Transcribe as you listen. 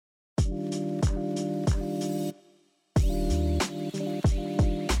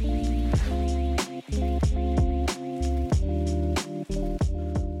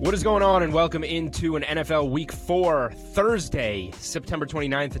What is going on, and welcome into an NFL Week 4, Thursday, September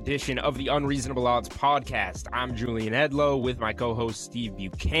 29th edition of the Unreasonable Odds podcast. I'm Julian Edlow with my co-host Steve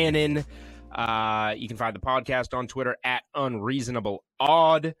Buchanan. You can find the podcast on Twitter at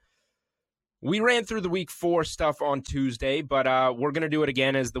UnreasonableOdd. We ran through the Week 4 stuff on Tuesday, but we're going to do it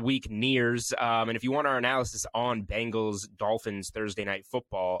again as the week nears. And if you want our analysis on Bengals-Dolphins Thursday Night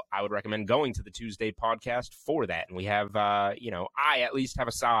Football, I would recommend going to the Tuesday podcast for that. And we have, I at least have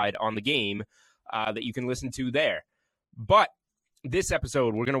a side on the game that you can listen to there. But this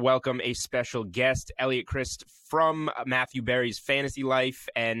episode, we're going to welcome a special guest, Elliot Christ from Matthew Berry's Fantasy Life.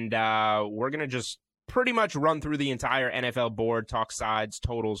 And we're going to just pretty much run through the entire NFL board, talk sides,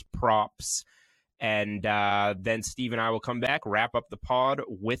 totals, props, and then Steve and I will come back, wrap up the pod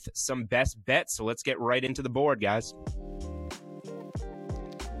with some best bets. So let's get right into the board, guys.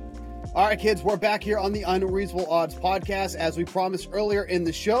 All right, kids, we're back here on the Unreasonable Odds podcast. As we promised earlier in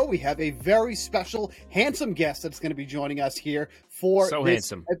the show, we have a very special, handsome guest that's going to be joining us here for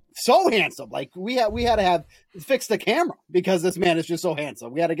handsome. So handsome. Like we had to fix the camera because this man is just so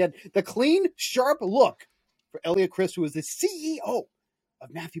handsome. We had to get the clean, sharp look for Elliot Christ, who is the CEO of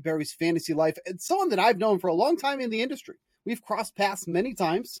Matthew Berry's Fantasy Life. It's someone that I've known for a long time in the industry. We've crossed paths many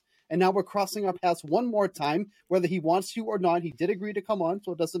times. And now we're crossing our paths one more time, whether he wants to or not. He did agree to come on,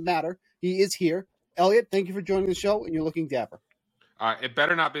 so it doesn't matter. He is here. Elliot, thank you for joining the show, and you're looking dapper. It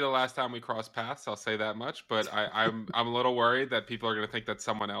better not be the last time we cross paths, I'll say that much. But I'm a little worried that people are going to think that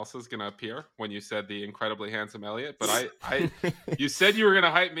someone else is going to appear when you said the incredibly handsome Elliot. But you said you were going to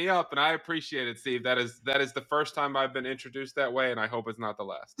hype me up, and I appreciate it, Steve. That is the first time I've been introduced that way, and I hope it's not the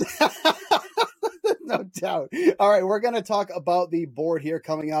last. No doubt. All right, we're going to talk about the board here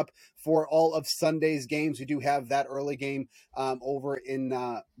coming up for all of Sunday's games. We do have that early game over in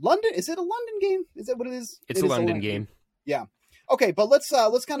London. Is it a London game? Is that what it is? It's a London game. Yeah. Okay, but let's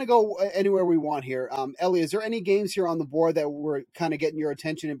kind of go anywhere we want here. Ellie, is there any games here on the board that were kind of getting your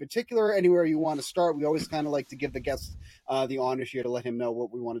attention in particular? Anywhere you want to start? We always kind of like to give the guests the honors here to let him know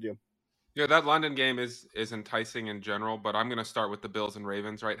what we want to do. Yeah, that London game is enticing in general, but I'm going to start with the Bills and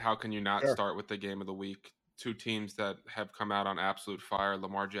Ravens, right? How can you not start with the game of the week? Two teams that have come out on absolute fire.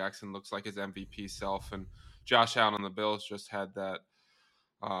 Lamar Jackson looks like his MVP self, and Josh Allen on the Bills just had that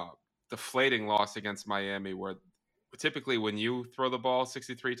deflating loss against Miami, where typically when you throw the ball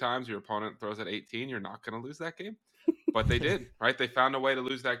 63 times, your opponent throws it 18, you're not going to lose that game. But they did, right? They found a way to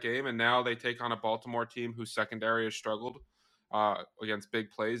lose that game, and now they take on a Baltimore team whose secondary has struggled against big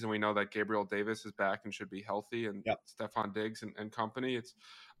plays, and we know that Gabriel Davis is back and should be healthy, and Stephon Diggs and company.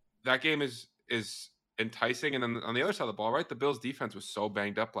 That game is enticing. And then on the other side of the ball, right, the Bills defense was so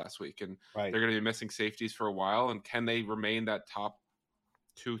banged up last week, and they're going to be missing safeties for a while. And can they remain that top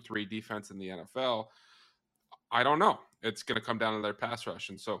 2-3 defense in the NFL? I don't know. It's going to come down to their pass rush,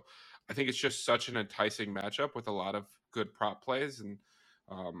 and so I think it's just such an enticing matchup with a lot of good prop plays. And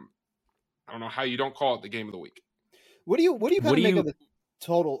I don't know how you don't call it the game of the week. What do you make of the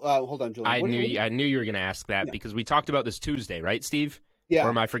total? Hold on, Julian. I knew you were going to ask that because we talked about this Tuesday, right, Steve? Yeah. Or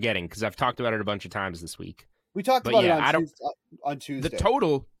am I forgetting? Because I've talked about it a bunch of times this week. We talked about it on Tuesday.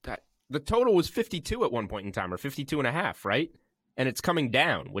 The total was 52 at one point in time, or 52.5, right? And it's coming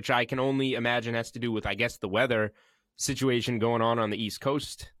down, which I can only imagine has to do with, I guess, the weather situation going on the East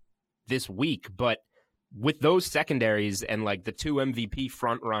Coast this week. But with those secondaries and like the two MVP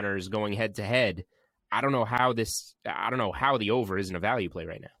front runners going head to head, I don't know how the over isn't a value play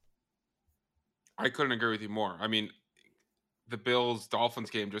right now. I couldn't agree with you more. I mean, the Bills-Dolphins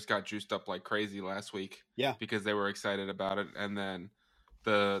game just got juiced up like crazy last week. Yeah. Because they were excited about it. And then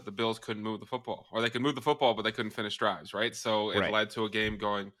the Bills couldn't move the football. Or they could move the football, but they couldn't finish drives, right? So it led to a game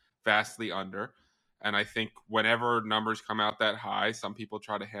going vastly under. And I think whenever numbers come out that high, some people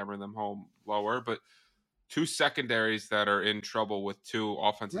try to hammer them home lower. But two secondaries that are in trouble with two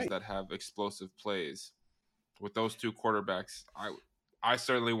offenses that have explosive plays. With those two quarterbacks, I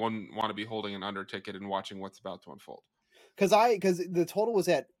certainly wouldn't want to be holding an under ticket and watching what's about to unfold. Because the total was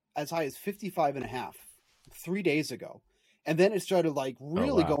at as high as 55.5 3 days ago. And then it started like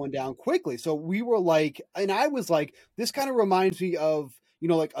really going down quickly. So we were like, and I was like, this kind of reminds me of,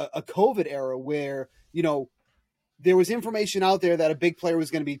 like a COVID era where, there was information out there that a big player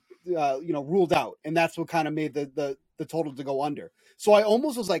was going to be, ruled out. And that's what kind of made the total to go under. So I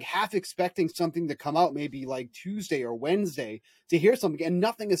almost was like half expecting something to come out maybe like Tuesday or Wednesday to hear something, and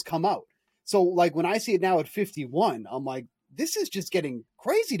nothing has come out. So like when I see it now at 51, I'm like, this is just getting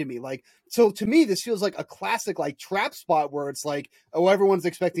crazy to me. Like, so to me, this feels like a classic like trap spot where it's like, oh, everyone's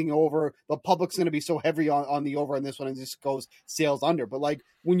expecting over. The public's going to be so heavy on the over on this one, and just goes sails under. But like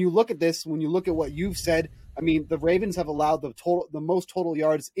when you look at this, when you look at what you've said, I mean, the Ravens have allowed the most total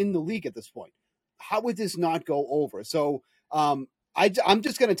yards in the league at this point. How would this not go over? So I'm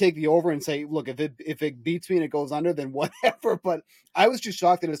just going to take the over and say, look, if it beats me and it goes under, then whatever. But I was just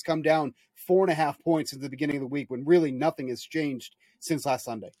shocked that it's come down 4.5 points at the beginning of the week when really nothing has changed since last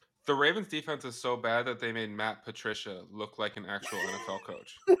Sunday. The Ravens defense is so bad that they made Matt Patricia look like an actual NFL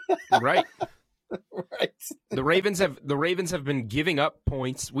coach. Right. Right. The Ravens have been giving up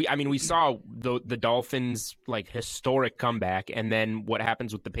points. We saw the Dolphins like historic comeback, and then what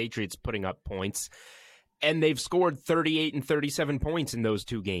happens with the Patriots putting up points. And they've scored 38 and 37 points in those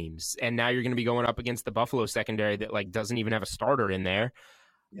two games. And now you're going to be going up against the Buffalo secondary that like doesn't even have a starter in there.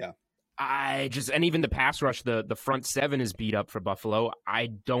 Yeah. And even the pass rush, the front seven is beat up for Buffalo. I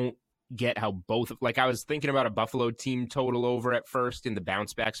don't get how both, like I was thinking about a Buffalo team total over at first in the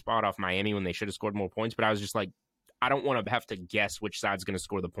bounce back spot off Miami when they should have scored more points. But I was just like, I don't want to have to guess which side's going to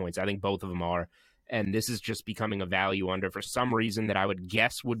score the points. I think both of them are. And this is just becoming a value under for some reason that I would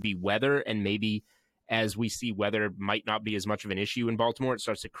guess would be weather. And maybe as we see weather might not be as much of an issue in Baltimore, it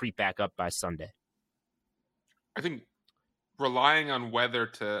starts to creep back up by Sunday. I think relying on weather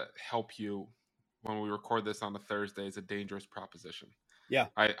to help you when we record this on a Thursday is a dangerous proposition. Yeah.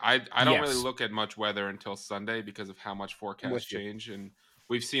 I don't really look at much weather until Sunday because of how much forecast change. And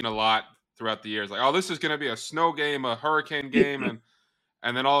we've seen a lot throughout the years. Like, oh, this is going to be a snow game, a hurricane game.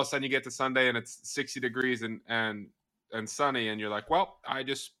 and then all of a sudden you get to Sunday and it's 60 degrees and sunny. And you're like, well, I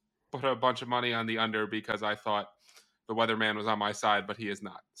just put a bunch of money on the under because I thought the weatherman was on my side, but he is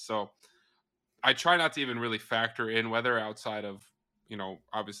not. So I try not to even really factor in weather outside of,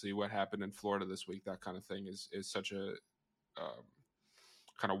 obviously what happened in Florida this week. That kind of thing is such a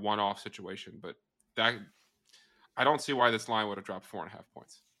kind of one-off situation. But that I don't see why this line would have dropped 4.5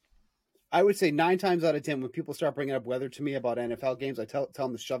 points. I would say 9 times out of 10, when people start bringing up weather to me about NFL games, I tell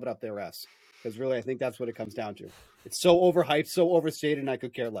them to shove it up their ass. Because really, I think that's what it comes down to. It's so overhyped, so overstated, and I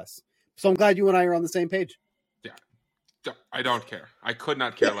could care less. So I'm glad you and I are on the same page. Yeah, I don't care. I could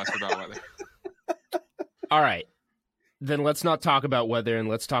not care less about weather. All right. Then let's not talk about weather, and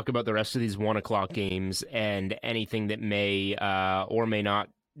let's talk about the rest of these 1 o'clock games and anything that may or may not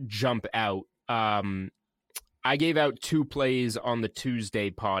jump out. I gave out 2 plays on the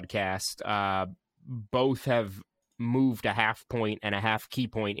Tuesday podcast. Both have moved a half point and a half key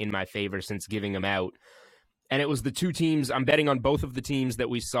point in my favor since giving them out. And it was the 2 teams. I'm betting on both of the teams that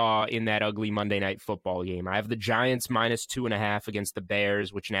we saw in that ugly Monday Night Football game. I have the Giants minus 2.5 against the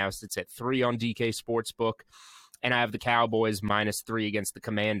Bears, which now sits at 3 on DK Sportsbook. And I have the Cowboys minus 3 against the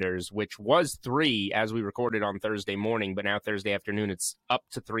Commanders, which was 3 as we recorded on Thursday morning. But now Thursday afternoon, it's up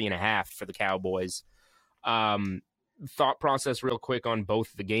to 3.5 for the Cowboys. Thought process real quick on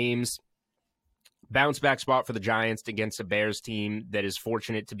both the games. Bounce back spot for the Giants against a Bears team that is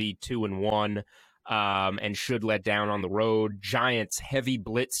fortunate to be 2-1 and should let down on the road. Giants heavy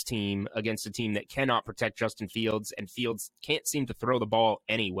blitz team against a team that cannot protect Justin Fields, and Fields can't seem to throw the ball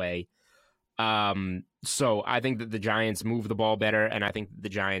anyway. So I think that the Giants move the ball better, and I think the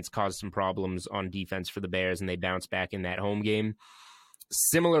Giants caused some problems on defense for the Bears, and they bounce back in that home game.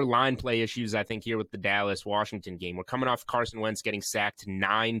 Similar line play issues, I think, here with the Dallas-Washington game. We're coming off Carson Wentz getting sacked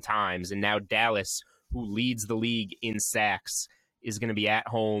 9 times, and now Dallas, who leads the league in sacks, is going to be at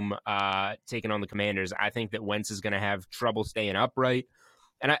home taking on the Commanders. I think that Wentz is going to have trouble staying upright.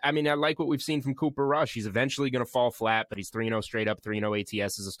 And I like what we've seen from Cooper Rush. He's eventually going to fall flat, but he's 3-0 straight up, 3-0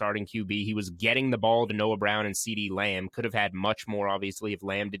 ATS as a starting QB. He was getting the ball to Noah Brown and CeeDee Lamb. Could have had much more, obviously, if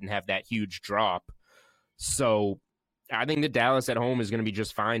Lamb didn't have that huge drop. So I think that Dallas at home is going to be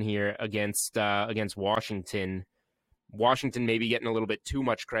just fine here against Washington. Washington maybe getting a little bit too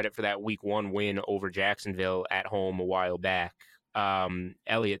much credit for that Week 1 win over Jacksonville at home a while back.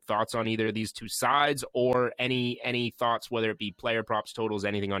 Elliot, thoughts on either of these 2 sides, or any thoughts, whether it be player props, totals,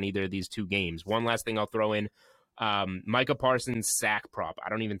 anything on either of these 2 games? One last thing I'll throw in, Micah Parsons sack prop. I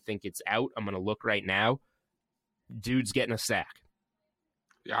don't even think it's out. I'm going to look right now. Dude's getting a sack.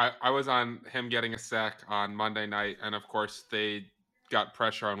 Yeah, I was on him getting a sack on Monday night, and of course they got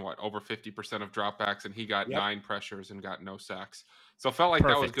pressure on over 50% of dropbacks, and he got 9 pressures and got no sacks. So it felt like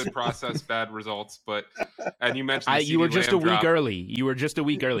Perfect. That was good process, bad results. But and you mentioned you were just Lamb a week drop. early. You were just a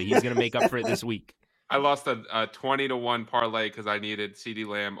week early. He's going to make up for it this week. I lost a 20-1 parlay because I needed CeeDee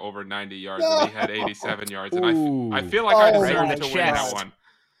Lamb over 90 yards, and he had 87 yards, and I feel like I deserved to win that one.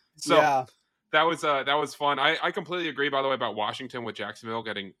 So that was fun. I completely agree, by the way, about Washington with Jacksonville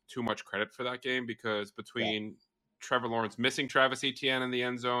getting too much credit for that game, because between Trevor Lawrence missing Travis Etienne in the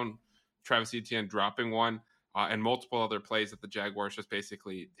end zone, Travis Etienne dropping one, and multiple other plays that the Jaguars just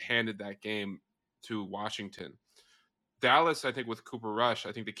basically handed that game to Washington. Dallas, I think with Cooper Rush,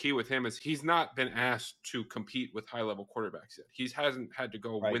 I think the key with him is he's not been asked to compete with high-level quarterbacks yet. He hasn't had to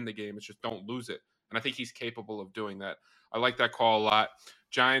go win the game. It's just don't lose it. And I think he's capable of doing that. I like that call a lot.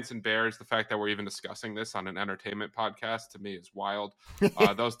 Giants and Bears, the fact that we're even discussing this on an entertainment podcast, to me is wild.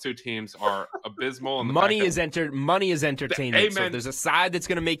 Those two teams are abysmal. And money is entertainment. Amen. So if there's a side that's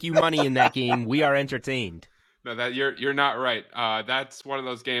going to make you money in that game, we are entertained. No, that you're not right. That's one of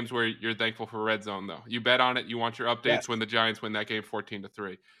those games where you're thankful for red zone, though. You bet on it. You want your updates when the Giants win that game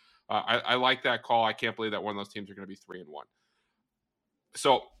 14-3. I like that call. I can't believe that one of those teams are going to be 3-1.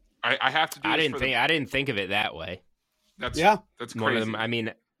 So I have to do. I didn't think of it that way. That's crazy. One of them. I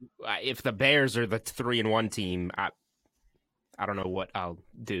mean, if the Bears are the 3-1 team, I don't know what I'll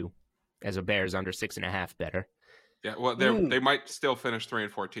do as a Bears under 6.5 better. Yeah, well, they might still finish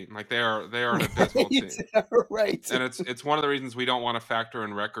 3-14. Like they are an abysmal team, right? And it's one of the reasons we don't want to factor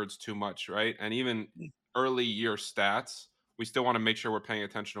in records too much, right? And even early year stats, we still want to make sure we're paying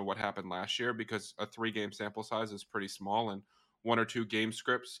attention to what happened last year because a 3-game sample size is pretty small, and 1 or 2 game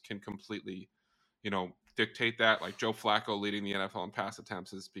scripts can completely, dictate that. Like Joe Flacco leading the NFL in pass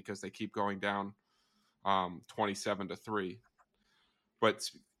attempts is because they keep going down 27-3. But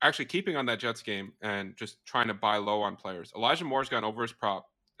actually keeping on that Jets game and just trying to buy low on players. Elijah Moore's gone over his prop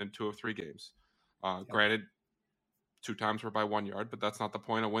in 2 of 3 games. Granted, 2 times were by 1 yard, but that's not the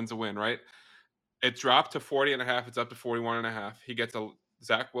point. A win's a win, right? It dropped to 40.5. It's up to 41.5. He gets a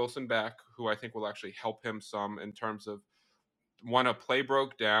Zach Wilson back, who I think will actually help him some in terms of when a play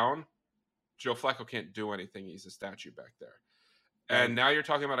broke down, Joe Flacco can't do anything. He's a statue back there. And now you're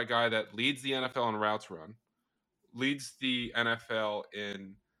talking about a guy that leads the NFL in routes run, leads the NFL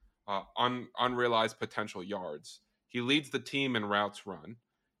in unrealized potential yards. He leads the team in routes run.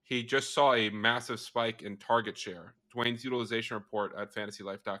 He just saw a massive spike in target share. Dwayne's utilization report at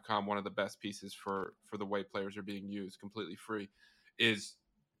fantasylife.com, one of the best pieces for the way players are being used, completely free, is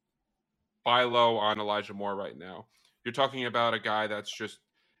buy low on Elijah Moore right now. You're talking about a guy that's just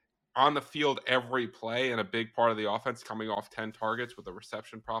on the field every play and a big part of the offense, coming off 10 targets with a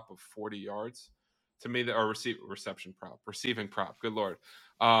reception prop of 40 yards. To me, receiving prop. Good Lord.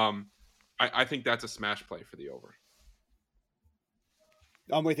 I think that's a smash play for the over.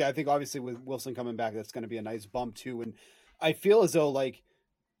 I'm with you. I think obviously with Wilson coming back, that's going to be a nice bump too. And I feel as though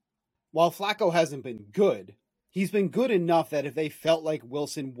while Flacco hasn't been good, he's been good enough that if they felt like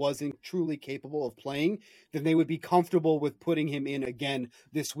Wilson wasn't truly capable of playing, then they would be comfortable with putting him in again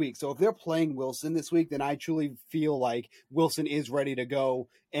this week. So if they're playing Wilson this week, then I truly feel like Wilson is ready to go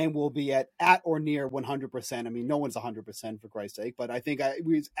and will be at or near 100%. I mean, no one's 100% for Christ's sake, but I think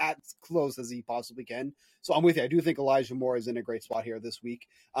he's as close as he possibly can. So I'm with you. I do think Elijah Moore is in a great spot here this week.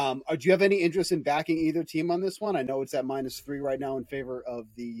 Do you have any interest in backing either team on this one? I know it's at -3 right now in favor of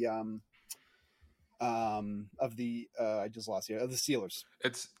the I just lost here, of the Steelers.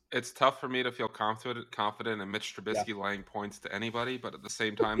 It's tough for me to feel confident in Mitch Trubisky laying points to anybody, but at the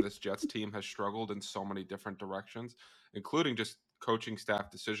same time, this Jets team has struggled in so many different directions, including just coaching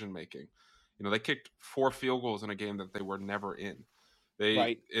staff decision making. They kicked 4 field goals in a game that they were never in.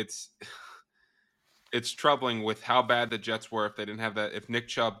 It's troubling with how bad the Jets were if they didn't have that. If Nick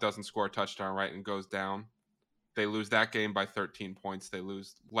Chubb doesn't score a touchdown, right, and goes down, they lose that game by 13 points. They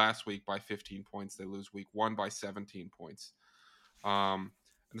lose last week by 15 points. They lose week 1 by 17 points. And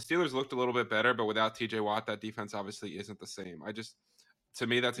the Steelers looked a little bit better, but without TJ Watt, that defense obviously isn't the same. To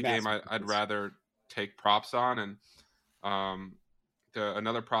me, that's a game I'd rather take props on. And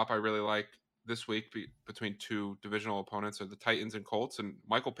another prop I really like this week between 2 divisional opponents are the Titans and Colts. And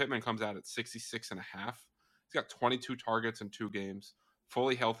Michael Pittman comes out at 66.5. He's got 22 targets in 2 games,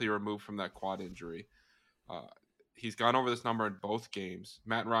 fully healthy, removed from that quad injury. He's gone over this number in both games.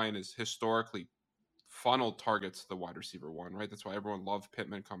 Matt Ryan is historically funneled targets to the wide receiver 1, right? That's why everyone loved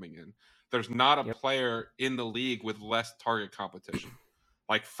Pittman coming in. There's not a player in the league with less target competition.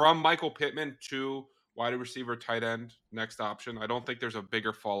 Like from Michael Pittman to wide receiver, tight end, next option, I don't think there's a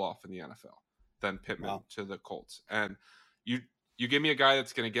bigger fall off in the NFL than Pittman to the Colts. And you give me a guy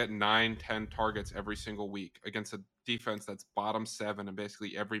that's going to get 9-10 targets every single week against a defense that's bottom 7 and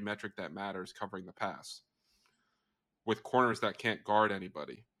basically every metric that matters covering the pass, with corners that can't guard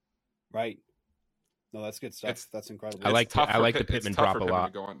anybody. Right. No, that's good stuff. That's incredible. I like the Pittman prop a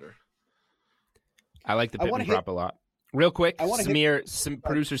lot. I like the Pittman prop a lot. Real quick, producer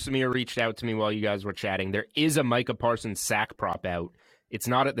Samir reached out to me while you guys were chatting. There is a Micah Parsons sack prop out. It's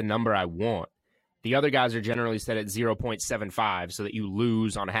not at the number I want. The other guys are generally set at 0.75 so that you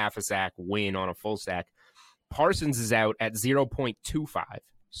lose on half a sack, win on a full sack. Parsons is out at 0.25.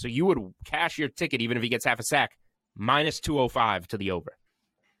 So you would cash your ticket even if he gets half a sack, -205 to the over.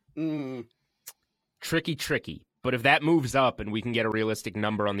 Mm. Tricky. But if that moves up and we can get a realistic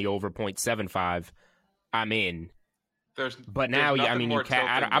number on the over 0.75, I'm in. But now, I mean,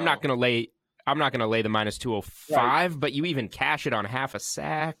 I'm not going to lay the minus 205, right. But you even cash it on half a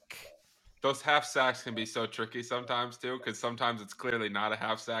sack. Those half sacks can be so tricky sometimes too, because sometimes it's clearly not a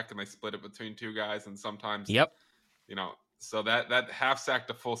half sack and they split it between two guys, and sometimes, so that half sack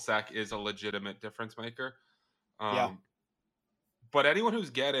to full sack is a legitimate difference maker. But anyone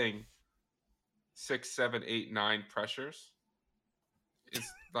who's getting 6, 7, 8, 9 pressures,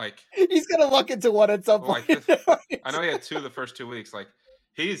 it's like he's gonna look into one at some point. I know he had 2 the first 2 weeks. Like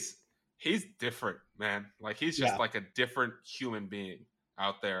he's different, man. Like he's just like a different human being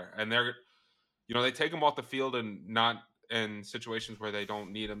out there, and they're, they take him off the field and not in situations where they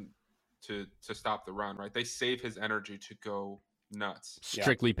don't need him to stop the run. Right? They save his energy to go nuts.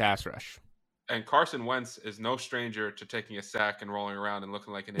 Strictly pass rush. And Carson Wentz is no stranger to taking a sack and rolling around and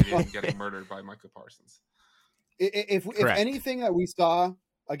looking like an idiot and getting murdered by Micah Parsons. If anything that we saw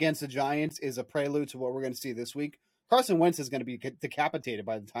against the Giants is a prelude to what we're going to see this week, Carson Wentz is going to be decapitated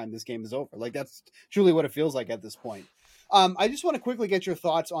by the time this game is over. Like, that's truly what it feels like at this point. I just want to quickly get your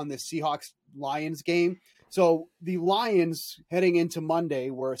thoughts on this Seahawks-Lions game. So the Lions heading into Monday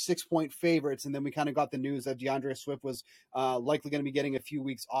were 6-point favorites, and then we kind of got the news that DeAndre Swift was likely going to be getting a few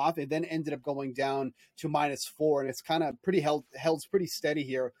weeks off. It then ended up going down to -4, and it's kind of held pretty steady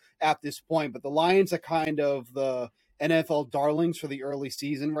here at this point. But the Lions are kind of the NFL darlings for the early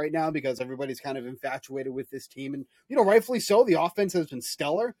season right now because everybody's kind of infatuated with this team. And, rightfully so. The offense has been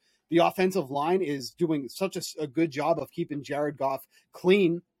stellar. The offensive line is doing such a good job of keeping Jared Goff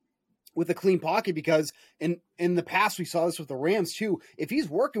clean with a clean pocket, because in the past, we saw this with the Rams too. If he's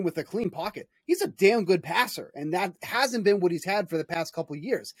working with a clean pocket, he's a damn good passer. And that hasn't been what he's had for the past couple of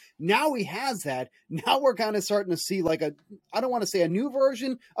years. Now he has that. Now we're kind of starting to see like I don't want to say a new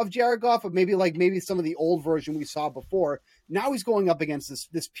version of Jared Goff, but maybe some of the old version we saw before. Now he's going up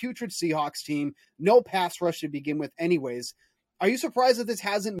against this putrid Seahawks team. No pass rush to begin with anyways. Are you surprised that this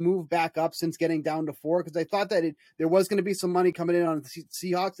hasn't moved back up since getting down to 4? Because I thought that there was going to be some money coming in on the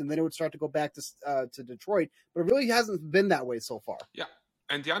Seahawks, and then it would start to go back to Detroit. But it really hasn't been that way so far. Yeah,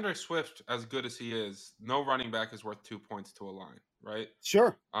 and DeAndre Swift, as good as he is, no running back is worth 2 points to a line, right?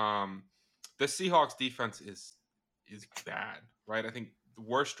 Sure. The Seahawks defense is bad, right? I think the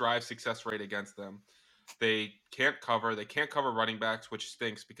worst drive success rate against them. They can't cover. They can't cover running backs, which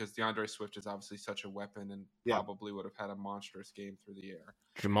stinks because DeAndre Swift is obviously such a weapon and probably would have had a monstrous game through the air.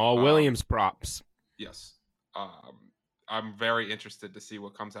 Jamal Williams props. Yes. I'm very interested to see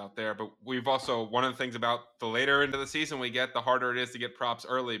what comes out there. But we've also, one of the things about the later into the season we get, the harder it is to get props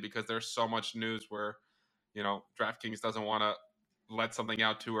early because there's so much news where, DraftKings doesn't want to let something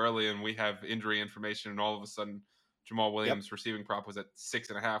out too early and we have injury information and all of a sudden Jamal Williams receiving prop was at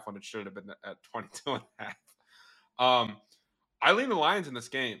 6.5 when it should have been at 22.5. I lean the Lions in this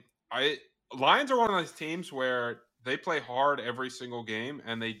game. Lions are one of those teams where they play hard every single game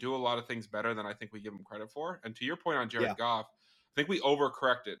and they do a lot of things better than I think we give them credit for. And to your point on Jared Goff, I think we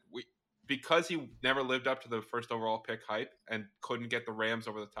overcorrected. Because he never lived up to the first overall pick hype and couldn't get the Rams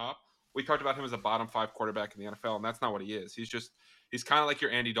over the top. We talked about him as a bottom 5 quarterback in the NFL, and that's not what he is. He's kind of like your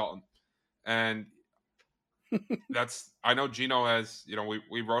Andy Dalton. And I know Gino has,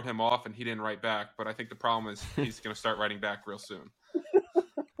 we wrote him off and he didn't write back, but I think the problem is he's going to start writing back real soon.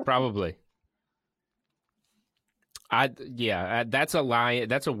 Probably. That's a lie.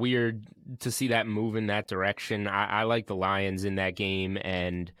 That's a weird to see that move in that direction. I like the Lions in that game,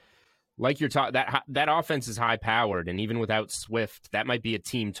 and like you're talking, that offense is high powered, and even without Swift, that might be a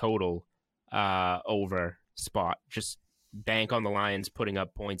team total over spot. Just bank on the Lions putting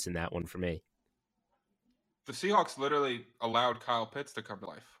up points in that one for me. The Seahawks literally allowed Kyle Pitts to come to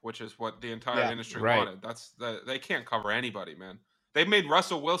life, which is what the entire industry wanted. They can't cover anybody, man. They made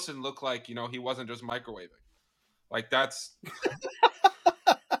Russell Wilson look like, he wasn't just microwaving. Like that's.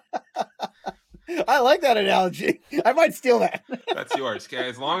 I like that analogy. I might steal that. That's yours. Okay,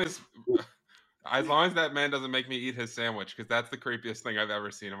 as long as that man doesn't make me eat his sandwich, because that's the creepiest thing I've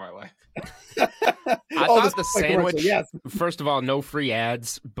ever seen in my life. I thought the sandwich, first of all, no free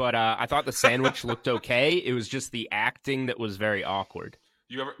ads, but I thought the sandwich looked okay. It was just the acting that was very awkward.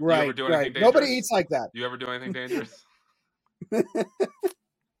 You ever do anything dangerous? Nobody eats like that. You ever do anything dangerous?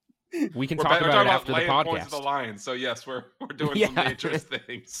 We can talk about it after the podcast. Points of the Lions. So yes, we're doing some dangerous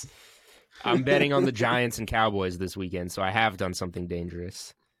things. I'm betting on the Giants and Cowboys this weekend, so I have done something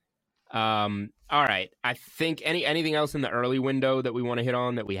dangerous. All right. I think anything else in the early window that we want to hit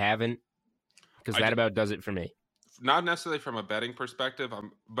on that we haven't? Because that about does it for me. Not necessarily from a betting perspective,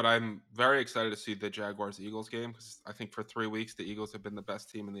 but I'm very excited to see the Jaguars-Eagles game because I think for 3 weeks the Eagles have been the best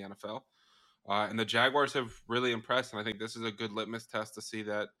team in the NFL. And the Jaguars have really impressed, and I think this is a good litmus test to see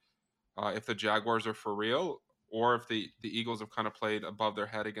that if the Jaguars are for real or if the Eagles have kind of played above their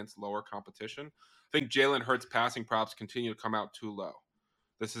head against lower competition. I think Jalen Hurts passing props continue to come out too low.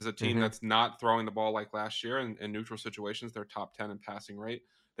 This is a team that's not throwing the ball like last year in neutral situations. They're top 10 in passing rate.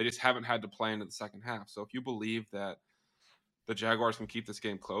 They just haven't had to play into the second half. So if you believe that the Jaguars can keep this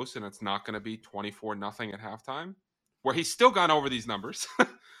game close and it's not going to be 24-0 at halftime, where he's still gone over these numbers,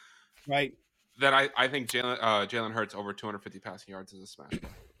 right? Then I think Jalen Hurts over 250 passing yards is a smash play.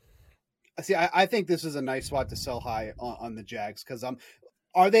 See, I think this is a nice spot to sell high on the Jags because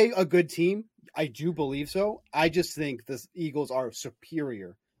are they a good team? I do believe so. I just think the Eagles are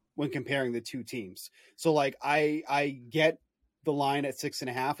superior when comparing the two teams. So, like, I get the line at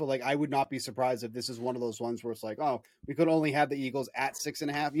 6.5, but like, I would not be surprised if this is one of those ones where it's like, oh, we could only have the Eagles at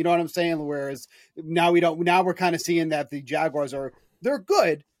 6.5. You know what I'm saying? Whereas now we're kind of seeing that the Jaguars they're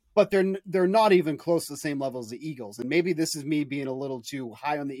good, but they're not even close to the same level as the Eagles. And maybe this is me being a little too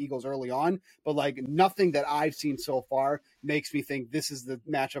high on the Eagles early on, but like nothing that I've seen so far makes me think this is the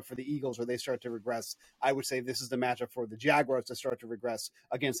matchup for the Eagles where they start to regress. I would say this is the matchup for the Jaguars to start to regress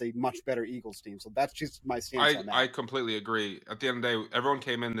against a much better Eagles team. So that's just my stance on that. I completely agree. At the end of the day, everyone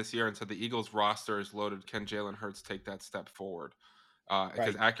came in this year and said the Eagles roster is loaded. Can Jalen Hurts take that step forward?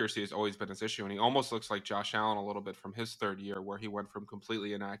 Because accuracy has always been his issue, and he almost looks like Josh Allen a little bit from his third year, where he went from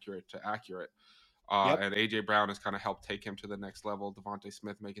completely inaccurate to accurate. And A.J. Brown has kind of helped take him to the next level. Devontae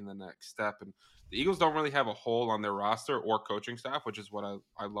Smith making the next step, and the Eagles don't really have a hole on their roster or coaching staff, which is what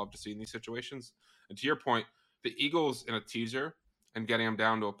I love to see in these situations. And to your point, the Eagles in a teaser and getting them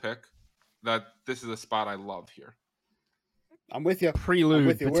down to a pick, that this is a spot I love here. I'm with you.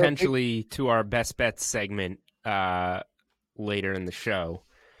 Prelude potentially to our best bets segment later in the show.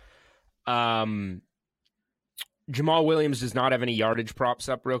 Jamal Williams does not have any yardage props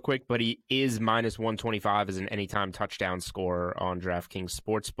up real quick, but he is minus 125 as an anytime touchdown scorer on DraftKings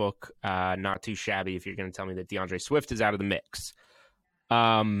Sportsbook. Not too shabby if you're going to tell me that DeAndre Swift is out of the mix.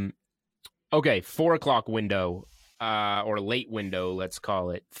 Okay, 4 o'clock window, or late window, let's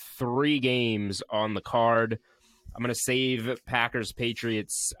call it. 3 games on the card. I'm going to save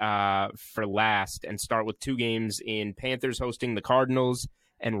Packers-Patriots for last and start with 2 games in Panthers hosting the Cardinals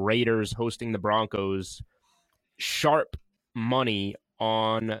and Raiders hosting the Broncos. Sharp money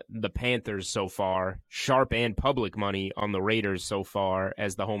on the Panthers so far. Sharp and public money on the Raiders so far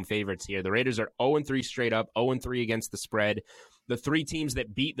as the home favorites here. The Raiders are 0-3 straight up, 0-3 against the spread. The 3 teams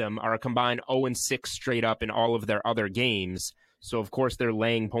that beat them are a combined 0-6 straight up in all of their other games. So, of course, they're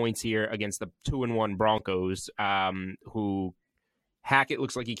laying points here against the 2-1 Broncos, who Hackett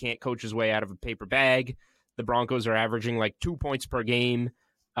looks like he can't coach his way out of a paper bag. The Broncos are averaging like 2 points per game.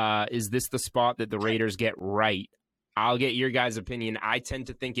 Is this the spot that the Raiders get right? I'll get your guys' opinion. I tend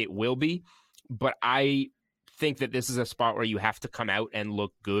to think it will be, but I think that this is a spot where you have to come out and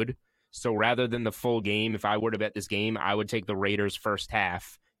look good. So rather than the full game, if I were to bet this game, I would take the Raiders first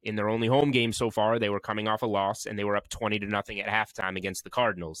half. In their only home game so far, they were coming off a loss, and they were up 20-0 at halftime against the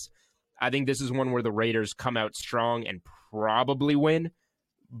Cardinals. I think this is one where the Raiders come out strong and probably win,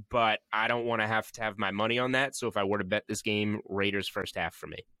 but I don't want to have my money on that. So if I were to bet this game, Raiders first half for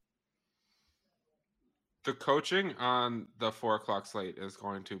me. The coaching on the 4 o'clock slate is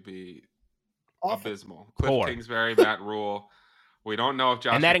going to be abysmal. Poor. Kingsbury, Matt Rule. We don't know if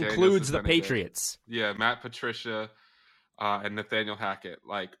Josh and that McDaniels includes the Patriots. Yeah, Matt Patricia and Nathaniel Hackett.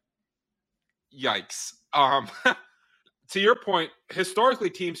 Like, yikes. To your point, historically,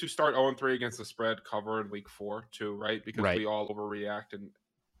 teams who start 0-3 against the spread cover in week 4 too, right? Because we all overreact,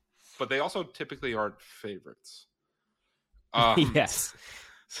 but they also typically aren't favorites. Yes.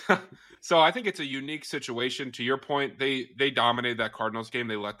 So I think it's a unique situation. To your point, they dominated that Cardinals game.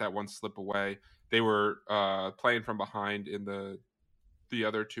 They let that one slip away. They were playing from behind in the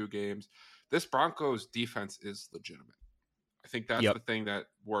other 2 games. This Broncos defense is legitimate. I think that's the thing that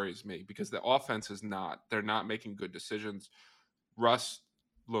worries me because the offense is not. They're not making good decisions. Russ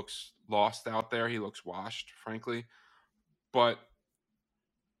looks lost out there. He looks washed, frankly. But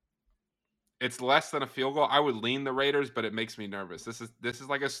it's less than a field goal. I would lean the Raiders, but it makes me nervous. This is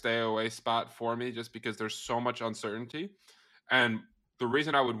like a stay away spot for me just because there's so much uncertainty. And the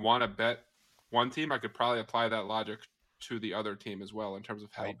reason I would want to bet one team, I could probably apply that logic to the other team as well in terms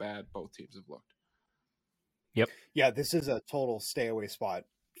of how bad both teams have looked. Yep. Yeah, this is a total stay away spot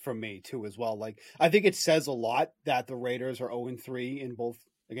from me too as well. Like, I think it says a lot that the Raiders are 0-3 in both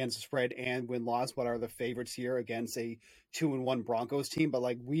against the spread and win-loss, but are the favorites here against a 2-1 Broncos team. But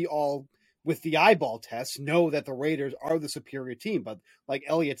like, we all with the eyeball test know that the Raiders are the superior team. But like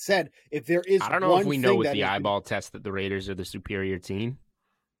Elliot said, if there is, I don't know if we know with the eyeball test that the Raiders are the superior team.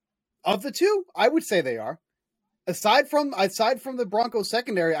 Of the two, I would say they are. Aside from the Broncos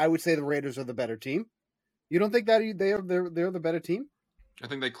secondary, I would say the Raiders are the better team. You don't think that they're the better team? I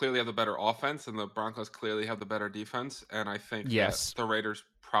think they clearly have the better offense, and the Broncos clearly have the better defense. And I think Yes. that the Raiders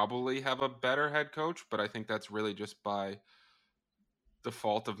probably have a better head coach, but I think that's really just by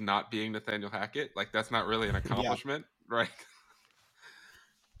default of not being Nathaniel Hackett. Like, that's not really an accomplishment, right?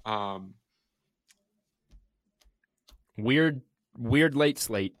 Weird late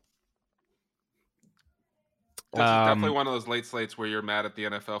slate. This is definitely one of those late slates where you're mad at the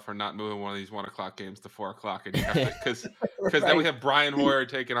NFL for not moving one of these 1:00 games to 4:00, and you have to, because then we have Brian Hoyer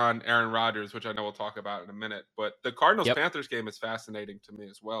taking on Aaron Rodgers, which I know we'll talk about in a minute. But the Cardinals-Panthers game is fascinating to me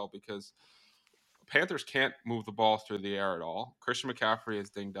as well, because Panthers can't move the ball through the air at all. Christian McCaffrey is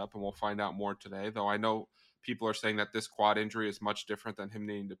dinged up, and we'll find out more today. Though I know people are saying that this quad injury is much different than him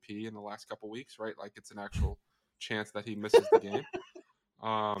needing to pee in the last couple weeks, right? Like, it's an actual chance that he misses the game.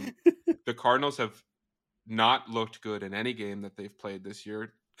 The Cardinals have not looked good in any game that they've played this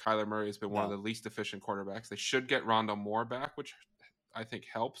year. Kyler Murray has been one of the least efficient quarterbacks. They should get Rondale Moore back, which I think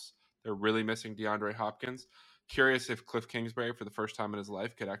helps. They're really missing DeAndre Hopkins. Curious if Cliff Kingsbury, for the first time in his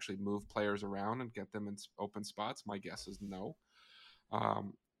life, could actually move players around and get them in open spots. My guess is no.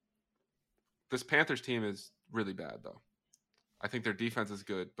 This Panthers team is really bad, though. I think their defense is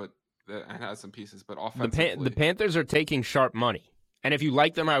good, but and has some pieces. But offensively, the Panthers are taking sharp money. And if you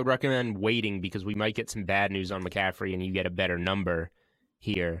like them, I would recommend waiting, because we might get some bad news on McCaffrey and you get a better number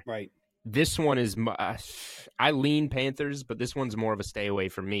here. Right. This one is, I lean Panthers, but this one's more of a stay away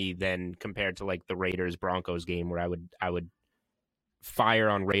for me than compared to like the Raiders-Broncos game, where I would fire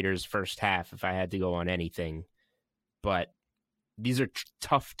on Raiders first half if I had to go on anything. But these are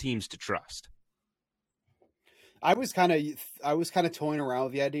tough teams to trust. I was kind of toying around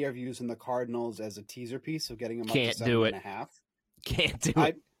with the idea of using the Cardinals as a teaser piece of getting them up to 7.5. Can't do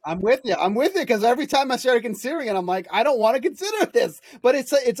it. I'm with you. Because every time I started considering it, I'm like, I don't want to consider this. But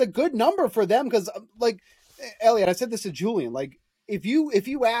it's a good number for them, because, like, Elliot, I said this to Julian. Like, if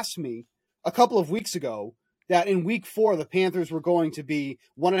you asked me a couple of weeks ago that in week 4 the Panthers were going to be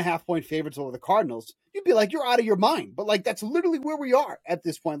 1.5 point favorites over the Cardinals, you'd be like, you're out of your mind. But like, that's literally where we are at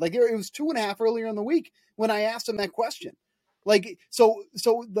this point. Like, it was 2.5 earlier in the week when I asked him that question. Like, so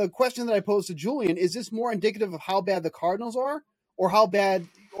the question that I posed to Julian, is this more indicative of how bad the Cardinals are? Or how bad,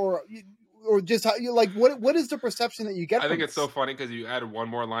 or just how you like? What is the perception that you get? I think it's so funny because you added one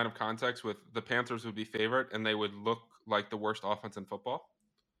more line of context with the Panthers would be favorite, and they would look like the worst offense in football.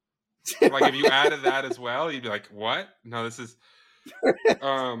 Like, if you added that as well, you'd be like, "What? No, this is."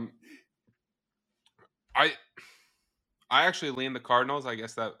 I actually lean the Cardinals. I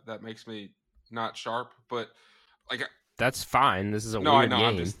guess that makes me not sharp, but like. That's fine. This is no, weird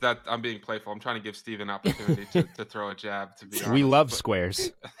I know. game. I'm being playful. I'm trying to give Steve an opportunity to throw a jab. To be honest, we love squares.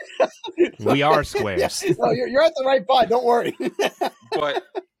 We are squares. Yeah. No, you're at the right spot. Don't worry. But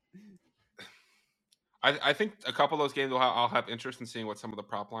I think a couple of those games I'll have interest in seeing what some of the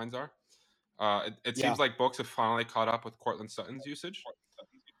prop lines are. It seems like books have finally caught up with Courtland Sutton's usage,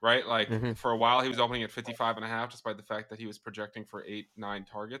 right? Like, for a while he was opening at 55.5, despite the fact that he was projecting for 8-9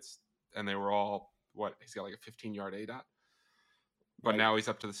 targets, and they were all. He's got like a 15-yard ADOT. But now he's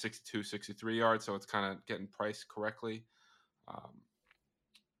up to the 62, 63 yards, so it's kind of getting priced correctly.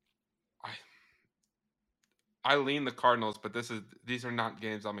 I lean the Cardinals, but these are not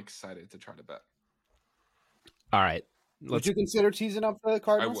games I'm excited to try to bet. All right. Would you consider teasing up the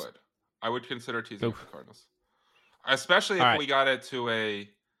Cardinals? I would consider teasing up the Cardinals. Especially if we got it to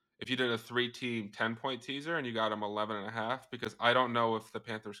if you did a 3-team 10-point teaser and you got them 11.5, because I don't know if the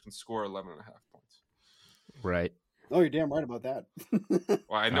Panthers can score 11.5 points. Right. Oh, you're damn right about that. Well,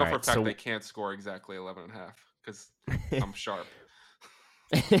 I know for a fact they can't score exactly 11.5 because I'm sharp.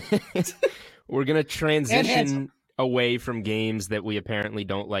 We're going to transition away from games that we apparently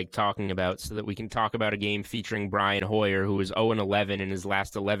don't like talking about so that we can talk about a game featuring Brian Hoyer, who is 0-11 in his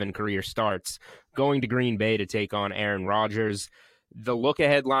last 11 career starts, going to Green Bay to take on Aaron Rodgers. The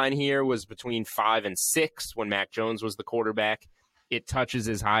look-ahead line here was between 5 and 6 when Mac Jones was the quarterback. It touches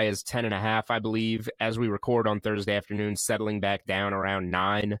as high as 10.5, I believe, as we record on Thursday afternoon, settling back down around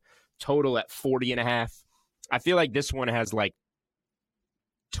 9. Total at 40.5. I feel like this one has like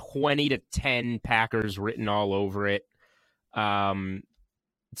 20-10 Packers written all over it.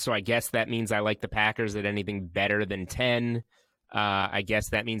 So I guess that means I like the Packers at anything better than 10. I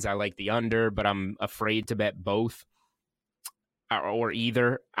guess that means I like the under, but I'm afraid to bet both or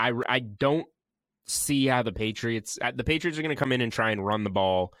either. I don't see how the Patriots are going to come in and try and run the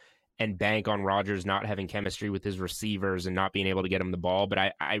ball and bank on Rodgers not having chemistry with his receivers and not being able to get him the ball. But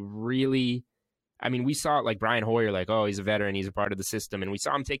I I mean, we saw it like Brian Hoyer, like, oh, he's a veteran, he's a part of the system. And we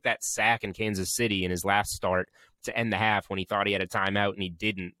saw him take that sack in Kansas City in his last start to end the half when he thought he had a timeout and he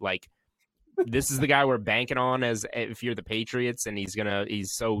didn't. Like, this is the guy we're banking on as if you're the Patriots, and he's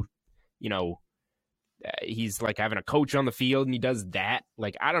so, he's like having a coach on the field and he does that.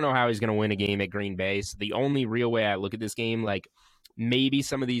 Like, I don't know how he's going to win a game at Green Bay. So the only real way I look at this game, like, maybe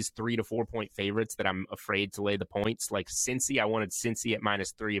some of these 3 to 4 point favorites that I'm afraid to lay the points, like Cincy. I wanted Cincy at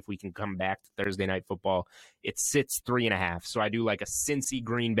 -3 if we can come back to Thursday Night Football. It sits 3.5. So I do like a Cincy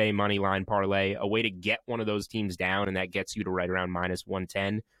Green Bay money line parlay, a way to get one of those teams down, and that gets you to right around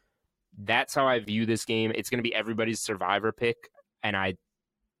 -110. That's how I view this game. It's going to be everybody's survivor pick, and I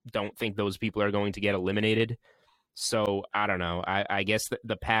don't think those people are going to get eliminated. So I don't know. I guess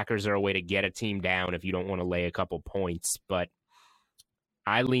the Packers are a way to get a team down if you don't want to lay a couple points, but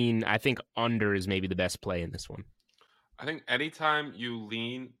I think under is maybe the best play in this one. I think anytime you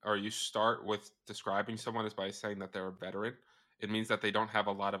lean or you start with describing someone as by saying that they're a veteran, it means that they don't have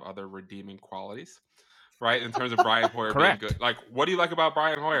a lot of other redeeming qualities, right? In terms of Brian Hoyer being good. Like, what do you like about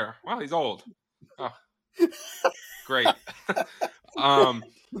Brian Hoyer? Well, he's old. Oh, great.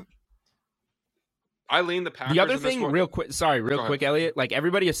 I lean the Packers. The other thing, real quick, Elliot, like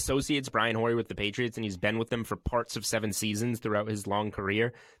everybody associates Brian Hoyer with the Patriots, and he's been with them for parts of 7 seasons throughout his long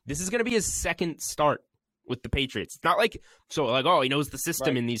career. This is going to be his second start with the Patriots. It's not like, oh, he knows the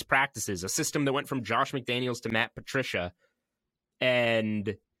system in these practices, a system that went from Josh McDaniels to Matt Patricia.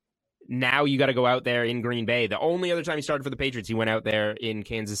 And now you got to go out there in Green Bay. The only other time he started for the Patriots, he went out there in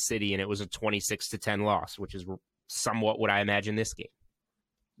Kansas City, and it was a 26-10 loss, which is somewhat what I imagine this game.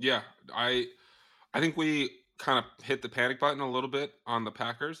 Yeah, I think we kind of hit the panic button a little bit on the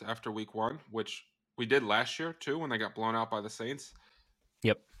Packers after week 1, which we did last year too when they got blown out by the Saints.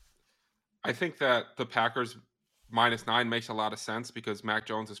 Yep. I think that the Packers -9 makes a lot of sense because Mac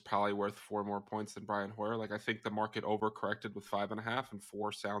Jones is probably worth 4 more points than Brian Hoyer. Like, I think the market overcorrected with 5.5, and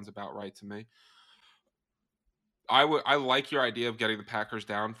 4 sounds about right to me. I like your idea of getting the Packers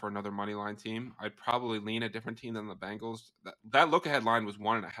down for another money line team. I'd probably lean a different team than the Bengals. That look ahead line was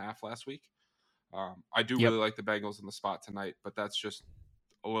 1.5 last week. I do really like the Bengals in the spot tonight, but that's just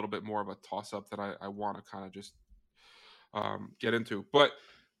a little bit more of a toss-up that I want to kind of just get into. But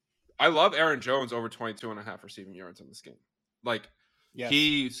I love Aaron Jones over 22.5 receiving yards in this game. Like,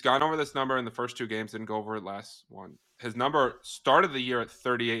 he's gone over this number in the first 2 games, didn't go over it last one. His number started the year at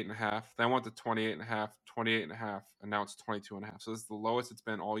 38.5, then went to 28.5, 28.5, and now it's 22.5. So this is the lowest it's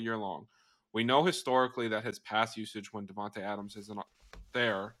been all year long. We know historically that his pass usage when Devontae Adams isn't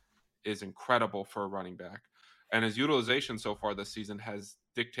there is incredible for a running back. And his utilization so far this season has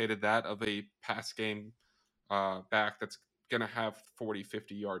dictated that of a pass game back that's going to have 40,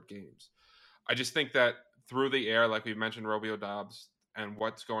 50-yard games. I just think that through the air, like we mentioned, Romeo Doubs and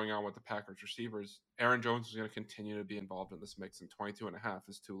what's going on with the Packers receivers, Aaron Jones is going to continue to be involved in this mix, and 22.5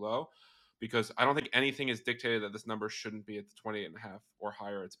 is too low because I don't think anything is dictated that this number shouldn't be at the 28.5 or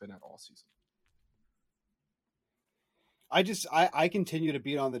higher it's been at all season. I continue to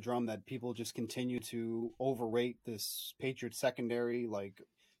beat on the drum that people just continue to overrate this Patriots secondary, like,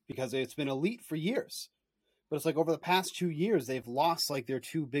 because it's been elite for years. But it's like over the past 2 years, they've lost like their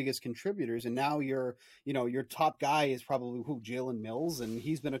 2 biggest contributors. And now your top guy is probably Jalen Mills, and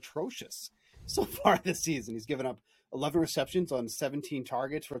he's been atrocious so far this season. He's given up 11 receptions on 17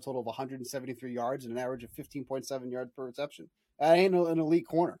 targets for a total of 173 yards and an average of 15.7 yards per reception. That ain't an elite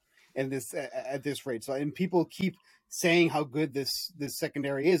corner at this rate. So, and people keep saying how good this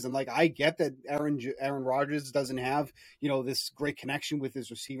secondary is, and like, I get that Aaron Rodgers doesn't have this great connection with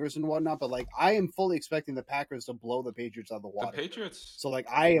his receivers and whatnot, but like, I am fully expecting the Packers to blow the Patriots out of the water. The Patriots, so like,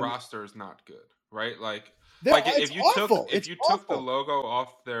 roster is not good, right? Like if you took the logo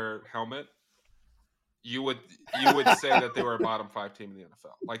off their helmet, you would say that they were a bottom 5 team in the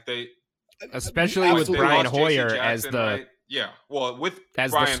NFL. Like, they, especially with Brian Hoyer Jackson, as the right? Yeah, well, with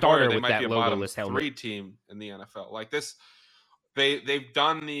as Brian the starter Hoyer, they with might that be a bottom logoless 3 helmet team in the NFL. Like this, they've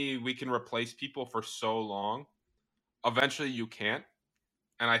done we can replace people for so long. Eventually, you can't,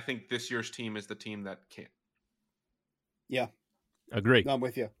 and I think this year's team is the team that can. Yeah, agree. No, I'm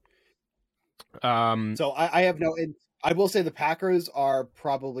with you. So I have no. I will say the Packers are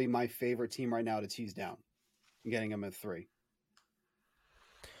probably my favorite team right now to tease down. I'm getting them at 3.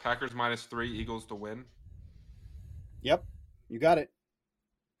 Packers -3, Eagles to win. Yep, you got it.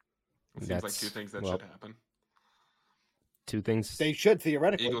 It seems like 2 things that should happen. 2 things they should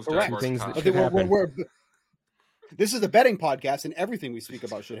theoretically. Eagles correct. 2 things that should happen. This is a betting podcast, and everything we speak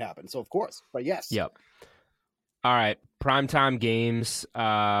about should happen. So of course, but yes. Yep. All right, primetime games.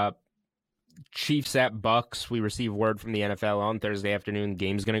 Chiefs at Bucks. We received word from the NFL on Thursday afternoon. The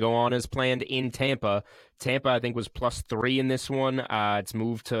game's going to go on as planned in Tampa. Tampa, I think, was +3 in this one. It's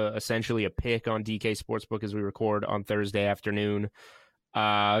moved to essentially a pick on DK Sportsbook as we record on Thursday afternoon.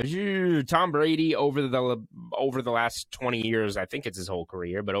 Tom Brady over the last 20 years, I think it's his whole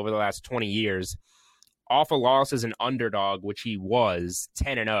career, but over the last 20 years, off a loss as an underdog, which he was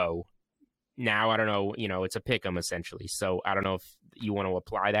 10-0. Now, I don't know, it's a pick 'em essentially. So I don't know if you want to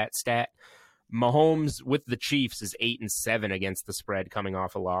apply that stat. Mahomes with the Chiefs is 8-7 against the spread coming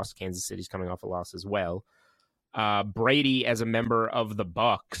off a loss. Kansas City's coming off a loss as well. Brady as a member of the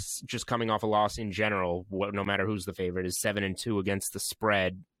Bucks, just coming off a loss in general, no matter who's the favorite, is 7-2 against the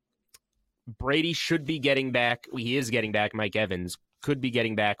spread. Brady should be getting back. He is getting back Mike Evans. Could be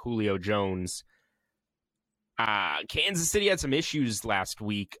getting back Julio Jones. Kansas City had some issues last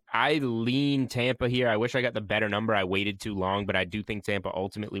week. I lean Tampa here. I wish I got the better number. I waited too long, but I do think Tampa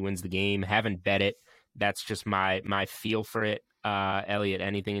ultimately wins the game. Haven't bet it. That's just my feel for it. Elliot,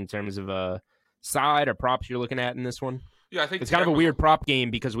 anything in terms of a side or props you're looking at in this one? Yeah, I think it's kind of a weird prop game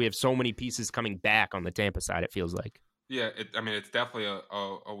because we have so many pieces coming back on the Tampa side, it feels like. Yeah, it's definitely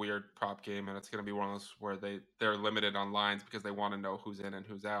a weird prop game, and it's going to be one of those where they're limited on lines because they want to know who's in and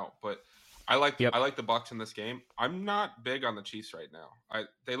who's out. But I like the Bucks in this game. I'm not big on the Chiefs right now.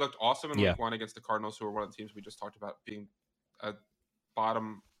 They looked awesome in Week 1 against the Cardinals, who are one of the teams we just talked about being a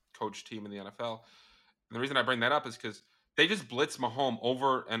bottom coach team in the NFL. And the reason I bring that up is because they just blitz Mahomes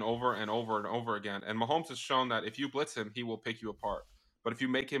over and over and over and over again. And Mahomes has shown that if you blitz him, he will pick you apart. But if you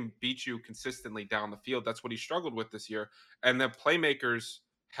make him beat you consistently down the field, that's what he struggled with this year. And the playmakers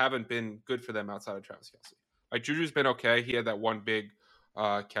haven't been good for them outside of Travis Kelce. Like, Juju's been okay. He had that one big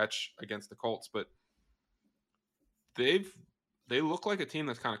catch against the Colts, but they look like a team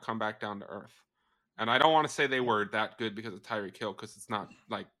that's kind of come back down to earth. And I don't want to say they were that good because of Tyreek Hill, because it's not.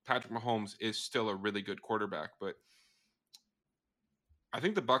 Like, Patrick Mahomes is still a really good quarterback, but I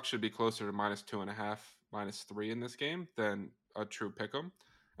think the Bucs should be closer to -2.5, -3 in this game than a true pick 'em.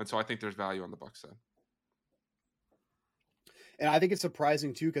 And so I think there's value on the Bucs side. And I think it's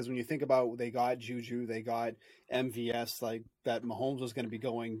surprising too, because when you think about, they got Juju, they got MVS, like that Mahomes was going to be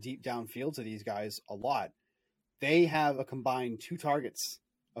going deep downfield to these guys a lot. They have a combined 2 targets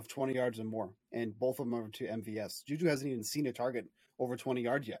of 20 yards and more, and both of them are to MVS. Juju hasn't even seen a target over 20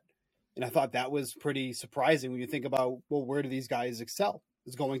 yards yet. And I thought that was pretty surprising when you think about, well, where do these guys excel?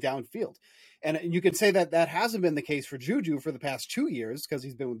 Is going downfield. And you can say that that hasn't been the case for Juju for the past 2 years because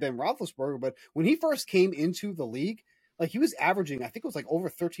he's been with Ben Roethlisberger. But when he first came into the league, like, he was averaging, I think it was like over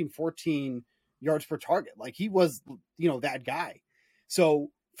 13, 14 yards per target. Like, he was, that guy.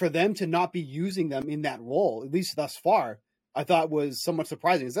 So for them to not be using them in that role, at least thus far, I thought was somewhat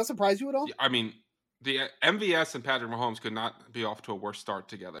surprising. Does that surprise you at all? I mean, the MVS and Patrick Mahomes could not be off to a worse start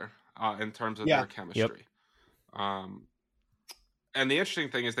together in terms of their chemistry. Yep. And the interesting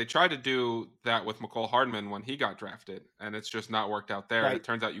thing is they tried to do that with McCole Hardman when he got drafted, and it's just not worked out there. Right. And it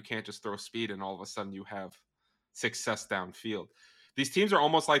turns out you can't just throw speed and all of a sudden you have success downfield. These teams are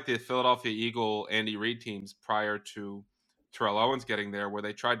almost like the Philadelphia Eagle Andy Reid teams prior to Terrell Owens getting there, where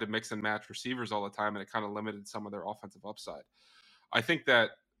they tried to mix and match receivers all the time, and it kind of limited some of their offensive upside. I think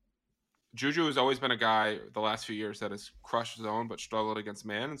that Juju has always been a guy the last few years that has crushed zone but struggled against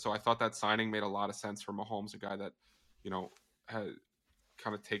man, and so I thought that signing made a lot of sense for Mahomes, a guy that, had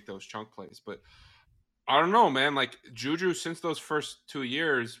kind of take those chunk plays. But I don't know, man. Like, Juju, since those first 2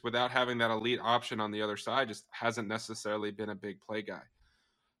 years, without having that elite option on the other side, just hasn't necessarily been a big play guy.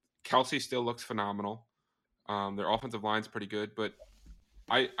 Kelce still looks phenomenal. Their offensive line's pretty good, but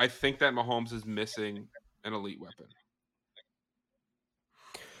I think that Mahomes is missing an elite weapon.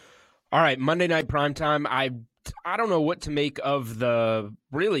 All right, Monday night primetime. I don't know what to make of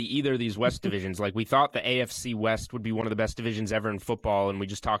either of these West divisions. Like, we thought the AFC West would be one of the best divisions ever in football, and we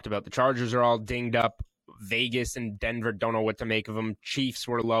just talked about the Chargers are all dinged up. Vegas and Denver don't know what to make of them. Chiefs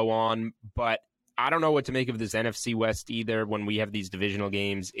were low on, but I don't know what to make of this NFC West either when we have these divisional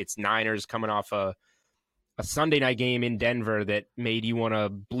games. It's Niners coming off a Sunday night game in Denver that made you want to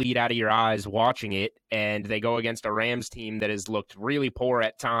bleed out of your eyes watching it, and they go against a Rams team that has looked really poor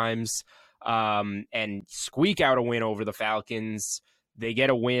at times. And squeak out a win over the Falcons. They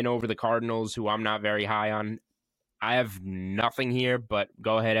get a win over the Cardinals, who I'm not very high on. I have nothing here, but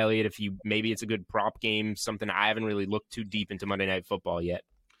go ahead, Elliot. Maybe it's a good prop game, something I haven't really looked too deep into Monday Night Football yet.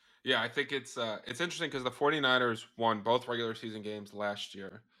 Yeah, I think it's interesting because the 49ers won both regular season games last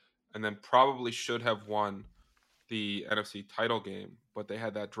year and then probably should have won the NFC title game, but they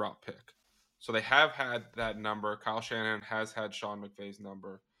had that drop pick. So they have had that number. Kyle Shanahan has had Sean McVay's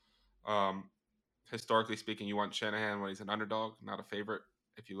number. Historically speaking, you want Shanahan when he's an underdog, not a favorite.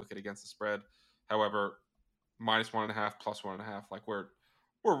 if you look at against the spread. However, -1.5, +1.5, like we're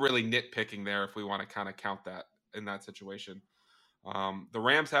really nitpicking there if we want to kind of count that in that situation. The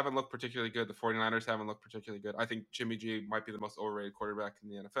Rams haven't looked particularly good. The 49ers haven't looked particularly good. I think Jimmy G might be the most overrated quarterback in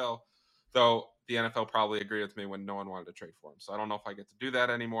the NFL, though the NFL probably agreed with me when no one wanted to trade for him. So I don't know if I get to do that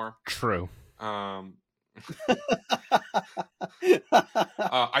anymore. True. I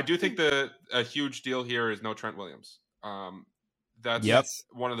do think a huge deal here is no Trent Williams. That's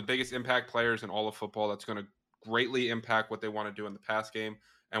one of the biggest impact players in all of football. That's going to greatly impact what they want to do in the pass game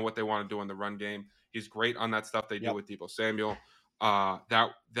and what they want to do in the run game. He's great on that stuff they do with Deebo Samuel.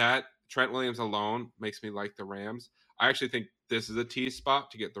 That Trent Williams alone makes me like the Rams. I actually think this is a tease spot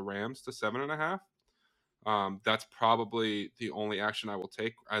to get the Rams to 7.5. That's probably the only action I will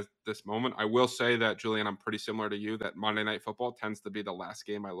take at this moment. I will say that, Julian, I'm pretty similar to you, that Monday Night Football tends to be the last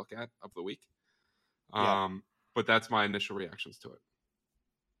game I look at of the week. But that's my initial reactions to it.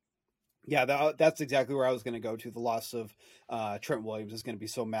 Yeah, that's exactly where I was going to go to. The loss of Trent Williams is going to be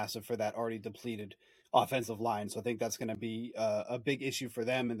so massive for that already depleted offensive line. So I think that's going to be a big issue for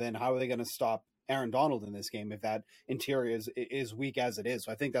them. And then how are they going to stop Aaron Donald in this game if that interior is weak as it is?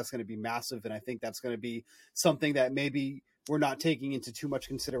 So I think that's going to be massive. And I think that's going to be something that maybe we're not taking into too much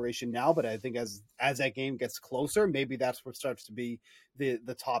consideration now. But I think as that game gets closer, maybe that's what starts to be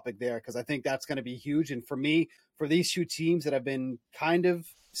the topic there, because I think that's going to be huge. And for me, for these two teams that have been kind of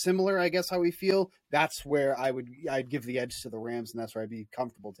similar, I guess, how we feel, that's where I'd give the edge to the Rams, and that's where I'd be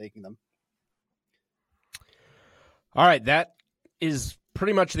comfortable taking them. All right, that is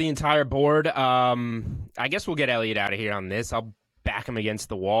pretty much the entire board. I guess we'll get Elliot out of here on this. I'll back him against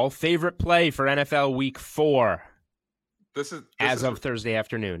the wall. Favorite play for NFL Week 4? This is of Thursday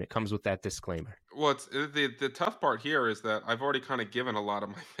afternoon. It comes with that disclaimer. Well, it's the tough part here is that I've already kind of given a lot of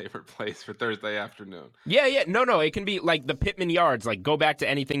my favorite plays for Thursday afternoon. Yeah. No. It can be like the Pittman yards. Like, go back to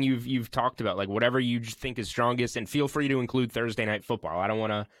anything you've talked about. Like, whatever you think is strongest, and feel free to include Thursday Night Football. I don't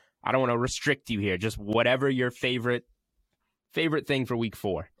want to restrict you here. Just whatever your favorite thing for Week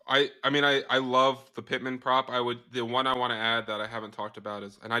 4. I love the Pittman prop. The one I want to add that I haven't talked about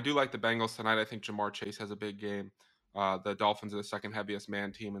is, and I do like the Bengals tonight. I think Jamar Chase has a big game. The Dolphins are the second heaviest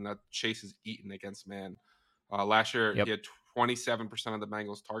man team, and that Chase is eaten against man. Last year, he had 27% of the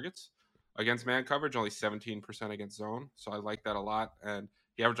Bengals targets against man coverage, only 17% against zone. So I like that a lot. And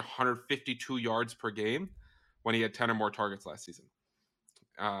he averaged 152 yards per game when he had 10 or more targets last season.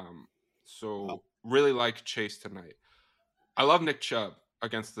 Really like Chase tonight. I love Nick Chubb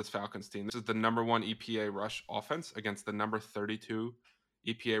against this Falcons team. This is the number 1 EPA rush offense against the number 32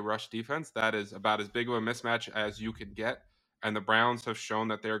 EPA rush defense. That is about as big of a mismatch as you can get. And the Browns have shown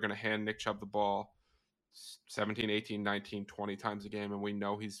that they're going to hand Nick Chubb the ball 17, 18, 19, 20 times a game. And we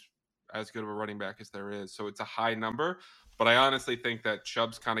know he's as good of a running back as there is. So it's a high number. But I honestly think that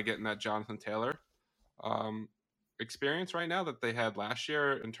Chubb's kind of getting that Jonathan Taylor experience right now that they had last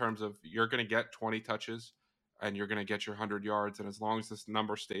year, in terms of you're going to get 20 touches and you're going to get your 100 yards. And as long as this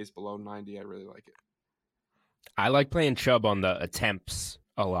number stays below 90, I really like it. I like playing Chubb on the attempts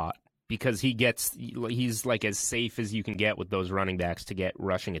a lot because he's like as safe as you can get with those running backs to get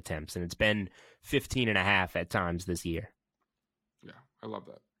rushing attempts. And it's been 15.5 at times this year. Yeah, I love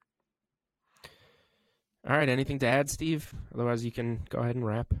that. All right. Anything to add, Steve? Otherwise, you can go ahead and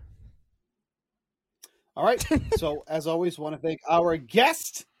wrap. All right. So as always, want to thank our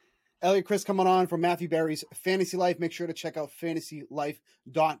guest, Elliot Chris, coming on from Matthew Berry's Fantasy Life. Make sure to check out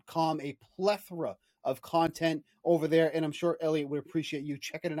fantasylife.com. A plethora of content over there, and I'm sure Elliot would appreciate you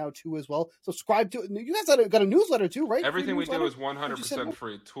checking it out too as well. Subscribe to it. You guys got a newsletter too, right? Everything we do is 100%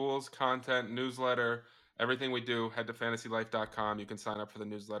 free. Tools, content, newsletter, everything we do. Head to fantasylife.com. You can sign up for the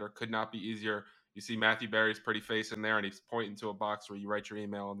newsletter. Could not be easier. You see Matthew Berry's pretty face in there, and he's pointing to a box where you write your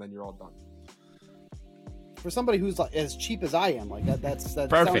email, and then you're all done. For somebody who's like as cheap as I am, like that's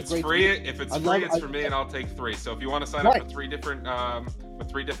perfect. It's free. If it's free, it's for me, and I'll take 3. So if you want to sign up for 3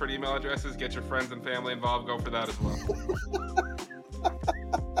 different email addresses, get your friends and family involved. Go for that as well.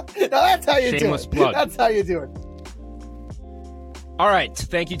 No, that's how you Shameless do it. Plug. That's how you do it. All right.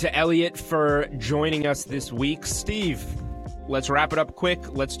 Thank you to Elliot for joining us this week. Steve, let's wrap it up quick.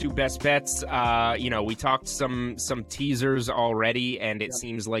 Let's do best bets. We talked some teasers already, and it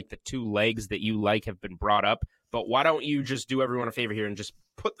seems like the 2 legs that you like have been brought up. But why don't you just do everyone a favor here and just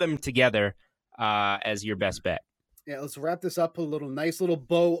put them together as your best bet? Yeah, let's wrap this up. Put a nice little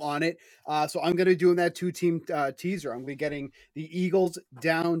bow on it. So I'm going to do that 2-team teaser. I'm going to be getting the Eagles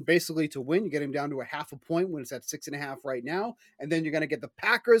down basically to win. You get them down to a half a point when it's at 6.5 right now. And then you're going to get the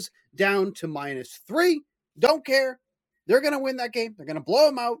Packers down to -3. Don't care. They're going to win that game. They're going to blow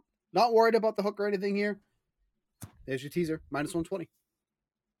them out. Not worried about the hook or anything here. There's your teaser, -120.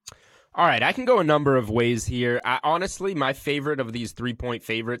 All right, I can go a number of ways here. Honestly, my favorite of these 3-point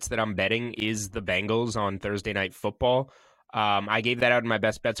favorites that I'm betting is the Bengals on Thursday Night Football. I gave that out in my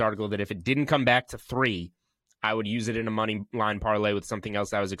best bets article that if it didn't come back to 3, I would use it in a money line parlay with something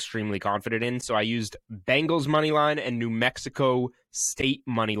else I was extremely confident in. So I used Bengals money line and New Mexico State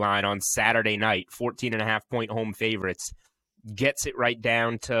money line on Saturday night, 14.5-point home favorites. Gets it right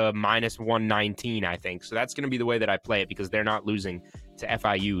down to minus 119, I think. So that's going to be the way that I play it because they're not losing to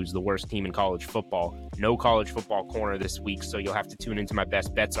FIU, who's the worst team in college football. No college football corner this week, so you'll have to tune into my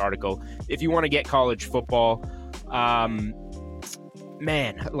best bets article. If you want to get college football,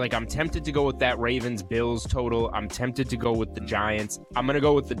 man, like I'm tempted to go with that Ravens-Bills total. I'm tempted to go with the Giants. I'm going to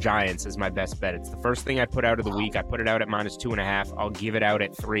go with the Giants as my best bet. It's the first thing I put out of the week. I put it out at minus 2.5. I'll give it out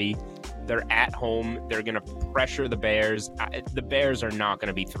at 3. They're at home. They're going to pressure the Bears. The Bears are not going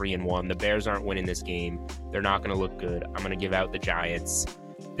to be 3-1. The Bears aren't winning this game. They're not going to look good. I'm going to give out the Giants.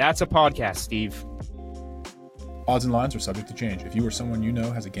 That's a podcast, Steve. Odds and lines are subject to change. If you or someone you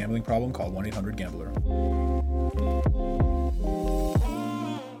know has a gambling problem, call 1-800-GAMBLER.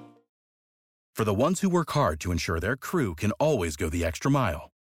 For the ones who work hard to ensure their crew can always go the extra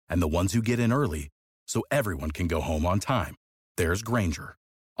mile, and the ones who get in early so everyone can go home on time, there's Grainger,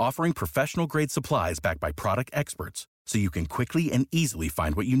 offering professional-grade supplies backed by product experts so you can quickly and easily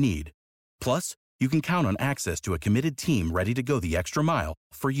find what you need. Plus, you can count on access to a committed team ready to go the extra mile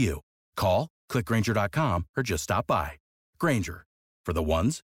for you. Call, click Grainger.com, or just stop by. Grainger, for the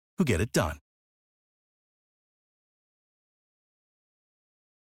ones who get it done.